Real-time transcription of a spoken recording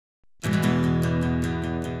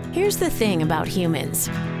Here's the thing about humans.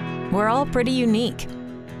 We're all pretty unique.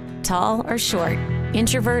 Tall or short,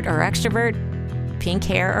 introvert or extrovert, pink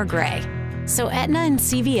hair or gray. So Aetna and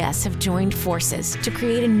CVS have joined forces to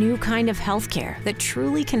create a new kind of healthcare that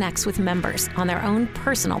truly connects with members on their own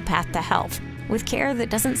personal path to health, with care that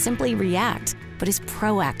doesn't simply react, but is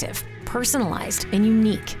proactive, personalized, and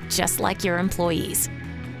unique, just like your employees.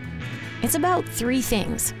 It's about three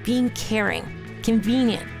things: being caring,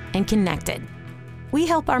 convenient, and connected. We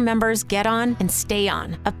help our members get on and stay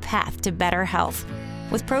on a path to better health,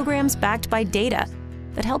 with programs backed by data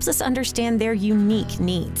that helps us understand their unique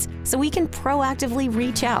needs, so we can proactively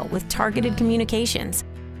reach out with targeted communications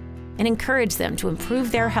and encourage them to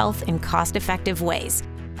improve their health in cost-effective ways,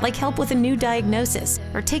 like help with a new diagnosis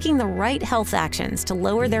or taking the right health actions to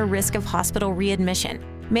lower their risk of hospital readmission,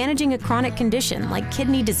 managing a chronic condition like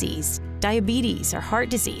kidney disease, diabetes, or heart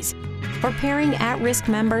disease, or pairing at-risk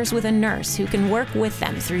members with a nurse who can work with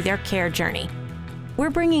them through their care journey.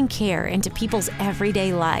 We're bringing care into people's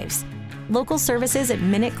everyday lives. Local services at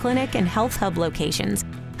Minute Clinic and Health Hub locations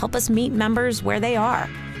help us meet members where they are,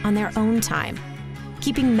 on their own time,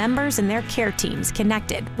 keeping members and their care teams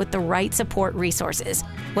connected with the right support resources,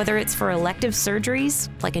 whether it's for elective surgeries,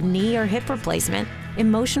 like a knee or hip replacement,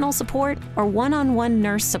 emotional support, or one-on-one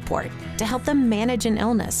nurse support to help them manage an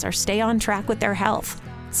illness or stay on track with their health.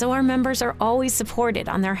 So our members are always supported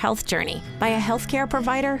on their health journey by a healthcare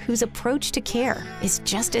provider whose approach to care is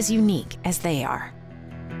just as unique as they are.